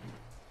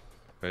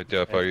 Wait,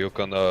 yeah, fire. You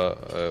gonna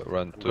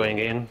run to going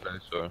in.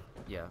 place or?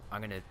 Yeah,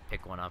 I'm gonna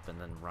pick one up and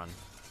then run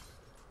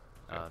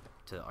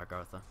to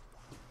Argotha.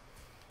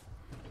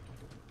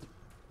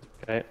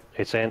 Okay,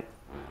 it's in.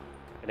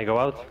 Can I go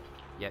out?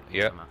 Yeah.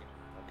 Yeah. Come out.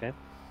 Okay.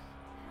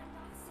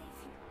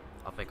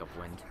 I'll pick up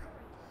wind.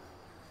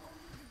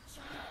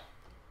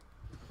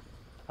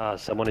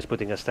 Someone is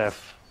putting a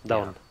staff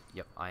down. Yeah.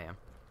 Yep, I am.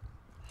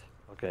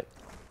 Okay.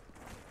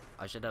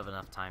 I should have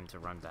enough time to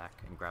run back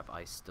and grab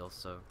ice still,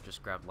 so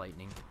just grab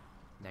lightning.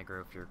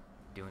 Negro, if you're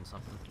doing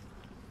something.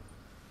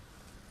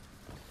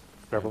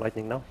 Grab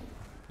lightning now.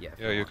 Yeah. if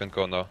Yeah, you want. can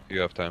go now. You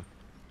have time.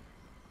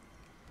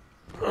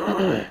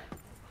 I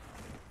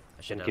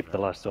should Can have keep the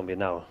last zombie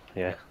now.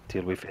 Yeah,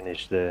 till we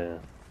finish the...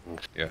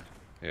 Yeah.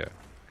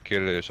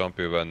 Kill the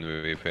zombie when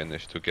we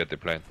finish to get the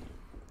plane.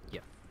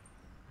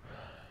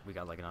 We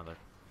got like another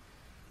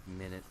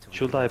minute to.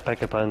 Should I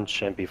pack a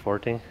punch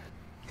MP40?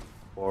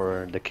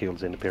 Or the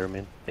kills in the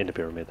pyramid? In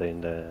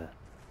the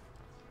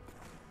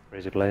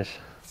crazy place?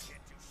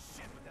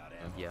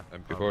 Yeah.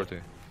 MP40.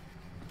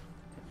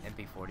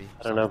 MP40.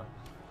 I don't know.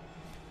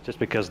 Just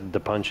because the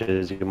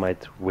punches,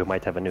 we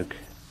might have a nuke.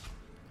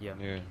 Yeah.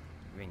 Yeah.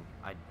 I mean,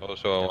 I.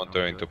 Also, I'm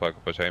wondering to pack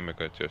up a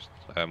Haymaker, just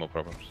ammo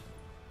problems.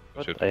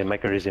 But Should- a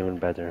Maker is even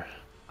better.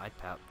 I'd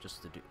pap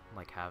just to do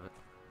have it.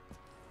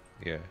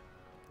 Yeah.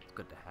 It's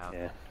good to have.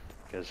 Yeah,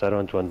 because I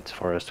don't want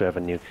for us to have a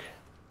nuke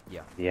Yeah.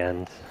 at the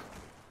end.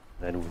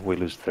 Then we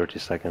lose 30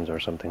 seconds or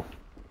something.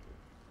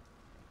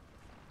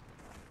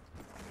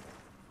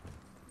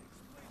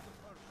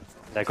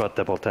 I got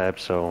double tap,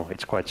 so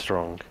it's quite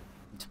strong.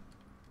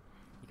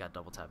 You got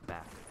double tap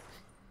back.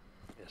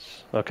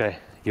 Yes. Okay,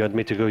 you want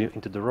me to go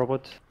into the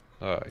robot?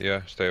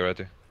 Yeah, stay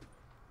ready.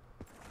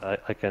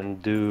 I can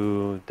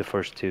do the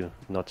first two,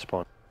 not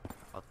spawn.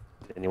 I'll-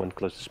 Anyone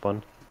close to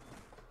spawn?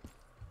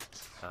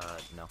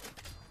 No.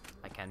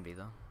 I can be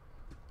though.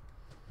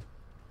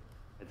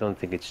 I don't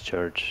think it's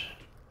church.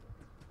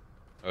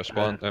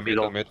 Spawn,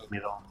 middle, middle.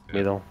 Yeah.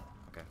 Middle.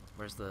 Okay,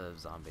 where's the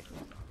zombie?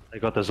 I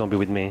got a zombie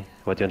with me.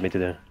 What do you want me to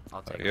do?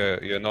 I'll take it.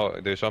 Yeah, you know,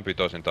 the zombie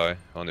doesn't die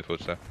on the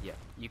footstep. Yeah,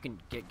 you can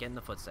get in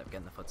the footstep, get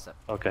in the footstep.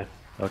 Okay,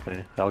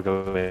 okay. I'll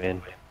go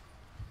in.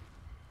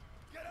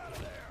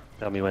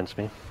 Tell me when's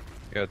me.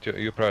 Yeah,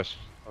 you press.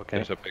 Okay.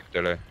 There's a big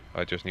delay.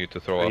 I just need to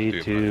throw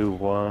after 3, you. 2,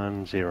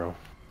 1, 0.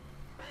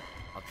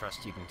 I'll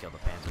trust you can kill the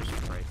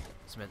panzers, right?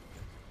 Smith?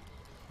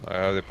 I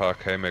have the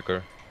pack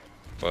haymaker,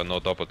 but no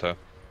double tap.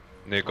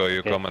 Nico, you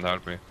Okay. come and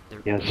help me.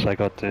 Yes, I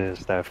got the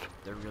staff.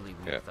 They're really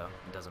weak Yeah. though,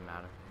 it doesn't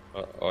matter.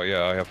 Oh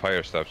yeah, I have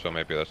fire staff, so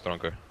maybe that's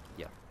stronger.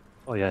 Yeah.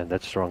 Oh yeah,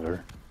 that's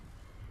stronger.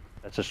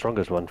 That's the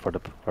strongest one for the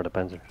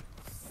panzer.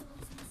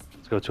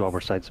 Let's go to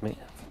our sides, mate.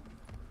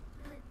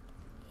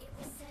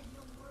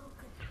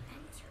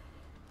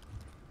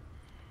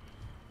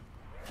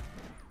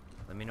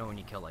 Let me know when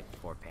you kill like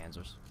 4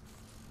 panzers.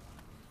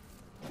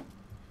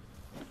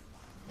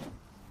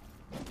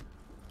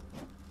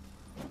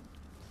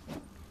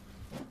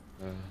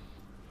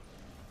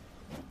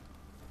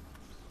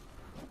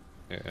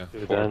 Yeah,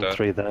 2 4 done, dead.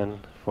 3 done,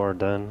 4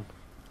 done.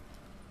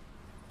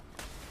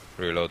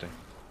 Reloading.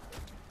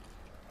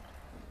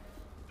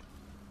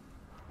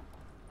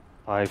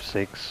 5,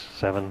 6,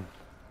 7.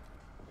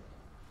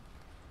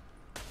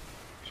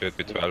 Should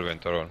be 12 in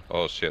total.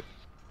 Oh shit.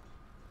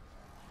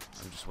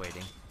 I'm just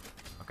waiting.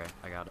 Okay,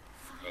 I got it.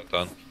 Well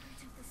done.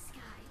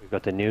 We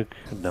got the nuke.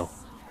 No,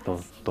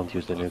 don't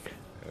use the nuke.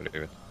 Yeah,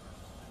 leave it.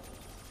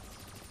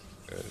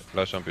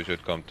 Last zombie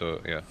should come to.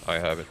 Yeah, I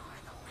have it.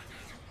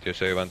 Just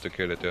say when to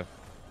kill it, yeah.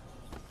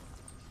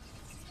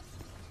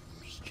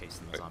 I'm just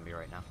chasing the zombie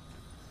right now.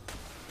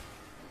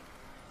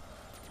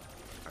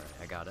 Alright,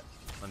 I got it.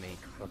 Let me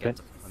Okay.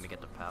 get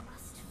the pap.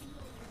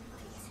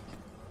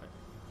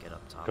 Get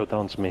up top. Go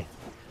down to me.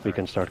 We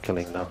can start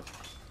killing now.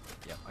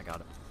 Yep, I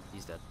got it.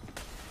 He's dead.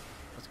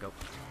 Let's go.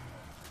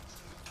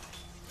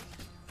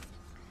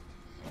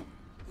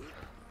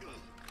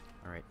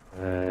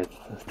 Alright,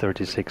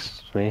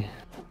 36 me.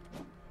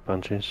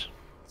 Punches.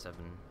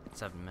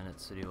 7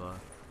 minutes to do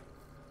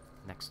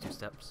next 2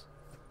 steps.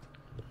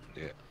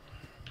 Yeah.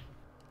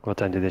 What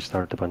time did they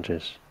start the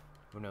punches?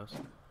 Who knows?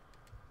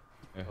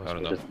 Yeah, Oh, I don't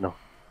so know. just- No.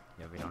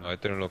 Yeah, we don't know. I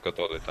didn't look at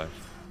all the times.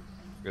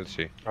 We'll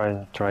see.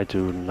 Try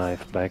to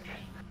knife back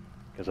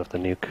because of the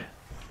nuke.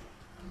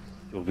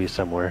 You'll be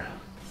somewhere.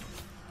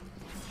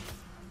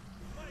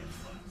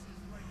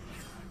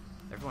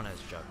 Everyone has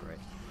jug, right?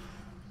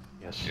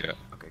 Yes. Yeah.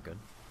 Okay, good.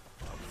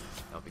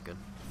 That'll be good.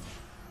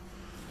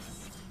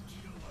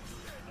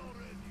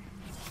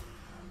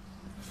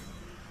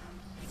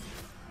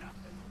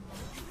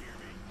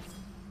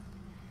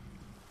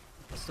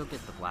 I still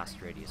get the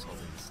blast radius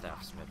holding the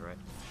staff, Smith, right?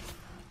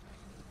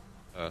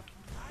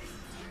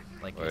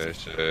 Like, Well,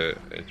 is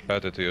it's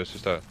better to use the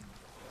staff.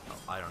 oh,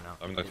 I don't know.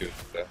 I'm not using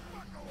that.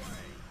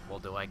 Well,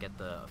 do I get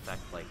the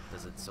effect, like,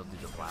 does it still do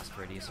the blast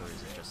radius, or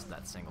is it just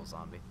that single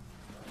zombie?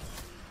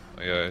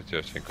 Yeah, it's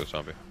just single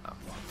zombie. Oh, I'm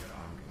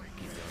gonna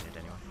keep doing it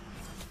anyway.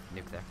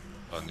 Nuke there.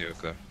 On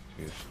nuke there.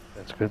 Jeez.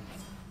 That's good.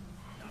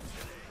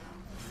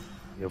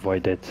 You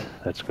avoid it.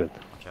 That's good.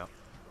 Watch out.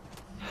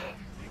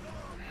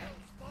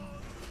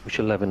 We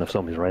should have enough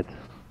zombies, right?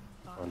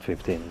 On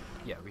 15.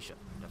 Yeah, we should,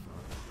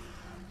 definitely.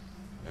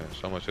 Yeah,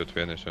 someone should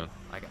finish soon.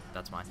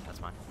 That's mine, that's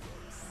mine.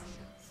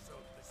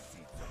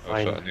 Oh,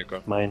 Mine. so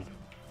Nico. Mine.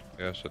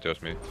 Yeah, so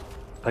just me.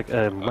 Like,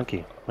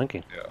 monkey.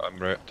 Monkey. Yeah, I'm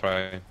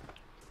trying.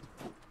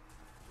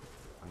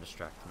 I'm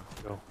distracting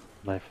him. Go.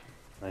 Knife.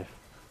 Knife.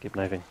 Keep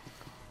knifing.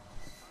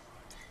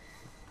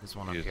 There's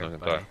one up He's here, not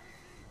gonna buddy. die.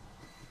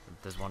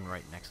 There's one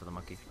right next to the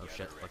monkey. Oh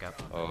shit, look out.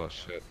 Oh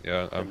shit.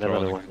 Yeah, I'm And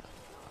another throwing. one.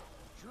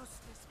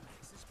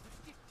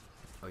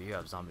 Oh, you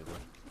have zombie blood.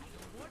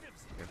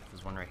 Here,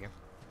 there's one right here.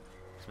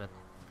 Smith.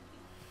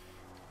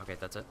 Okay,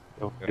 that's it.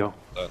 Go. Yeah.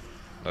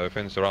 Go.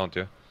 Finish the round,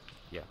 yeah?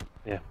 Yeah.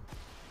 Yeah.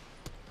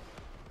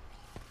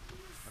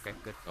 Okay,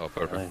 good. Oh,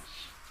 perfect. Nice.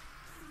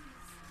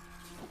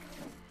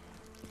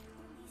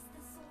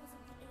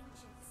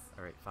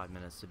 Alright, 5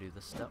 minutes to do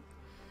this step.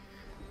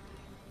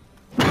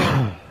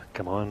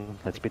 Come on,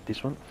 let's beat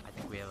this one. I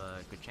think we have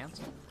a good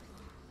chance.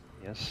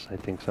 Yes, I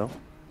think so.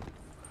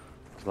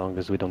 As long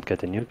as we don't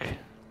get a nuke.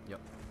 Yep.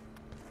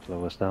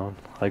 Slow us down.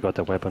 I got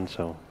a weapon,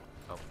 so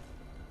Oh.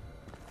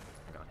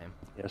 I got him.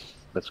 yes,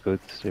 that's good.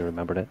 So you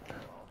remembered it.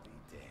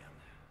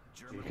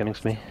 You coming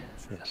to me?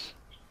 Yes.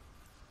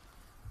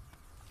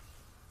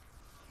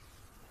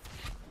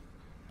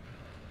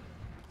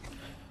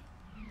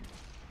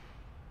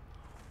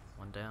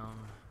 One down.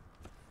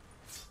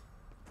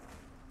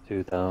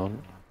 2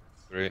 down.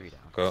 3, 3 down.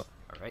 go.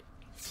 Alright.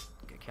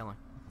 Get killing.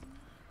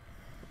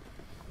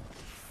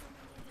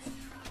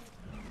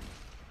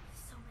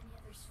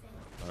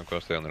 I'm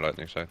gonna stay on the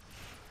lightning side.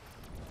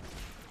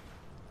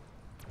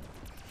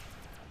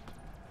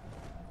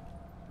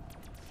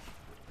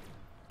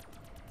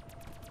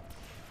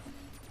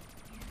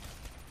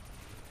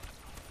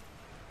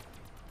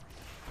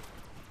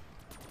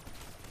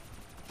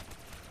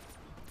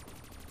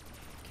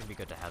 be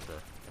good to have the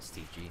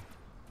STG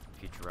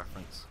future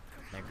reference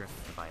maker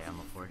to buy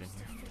ammo for it in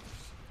here.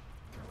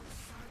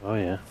 Oh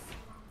yeah.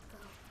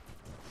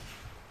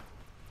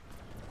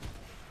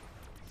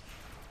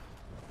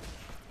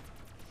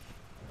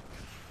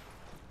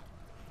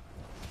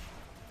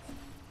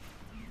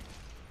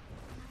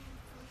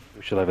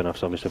 We should have enough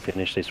zombies to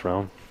finish this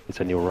round. It's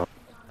a new round.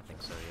 I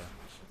think so, yeah.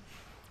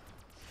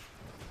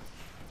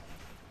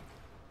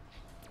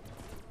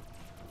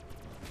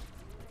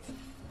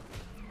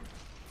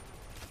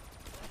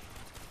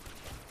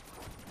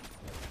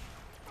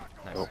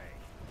 Nice. Oh.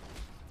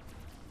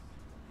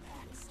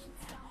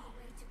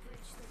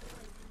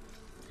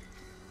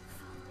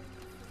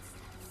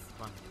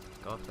 Come on,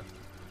 go up there.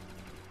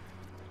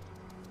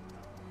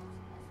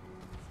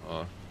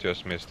 Oh,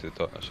 just missed it.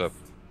 Sub.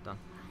 Done.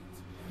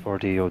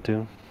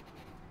 4002.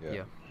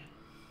 Yeah.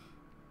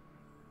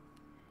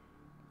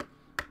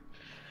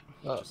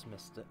 Just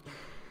missed it.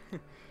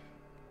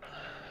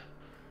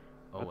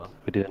 Oh well.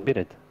 We didn't beat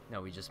it.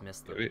 No, we just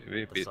missed the, We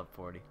the beat. sub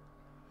 40.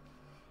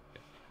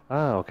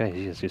 Ah, okay.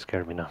 You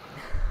scared me now.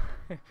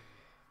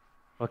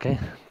 Okay,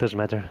 doesn't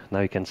matter. Now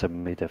you can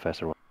submit a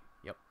faster one.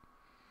 Yep.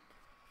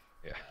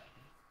 Yeah.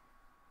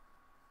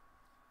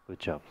 Good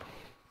job.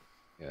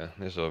 Yeah,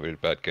 this is a really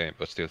bad game,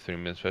 but still 3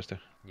 minutes faster.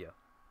 Yeah.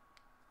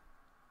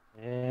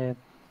 And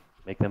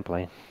make them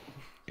play.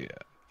 Yeah.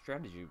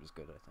 Strategy was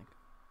good, I think.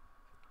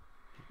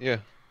 Yeah.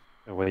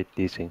 Wait,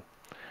 DC.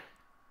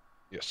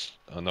 Yes.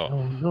 Oh no.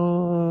 Oh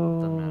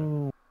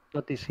no!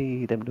 Not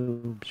DC, them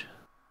noobs.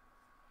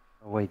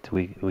 Oh, wait,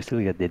 we still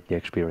get the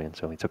experience,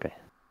 so it's okay.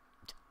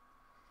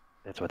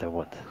 That's what I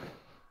want.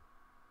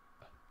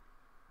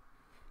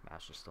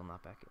 Master's still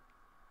not back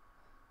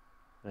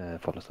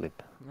yet. Fall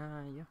asleep.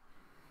 Yeah.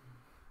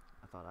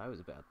 I thought I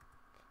was bad.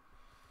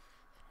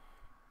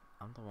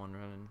 I'm the one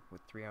running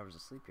with 3 hours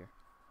of sleep here.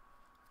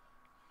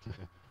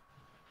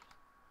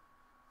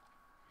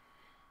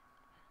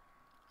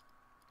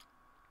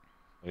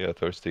 Yeah,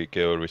 thirsty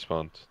KO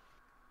respond.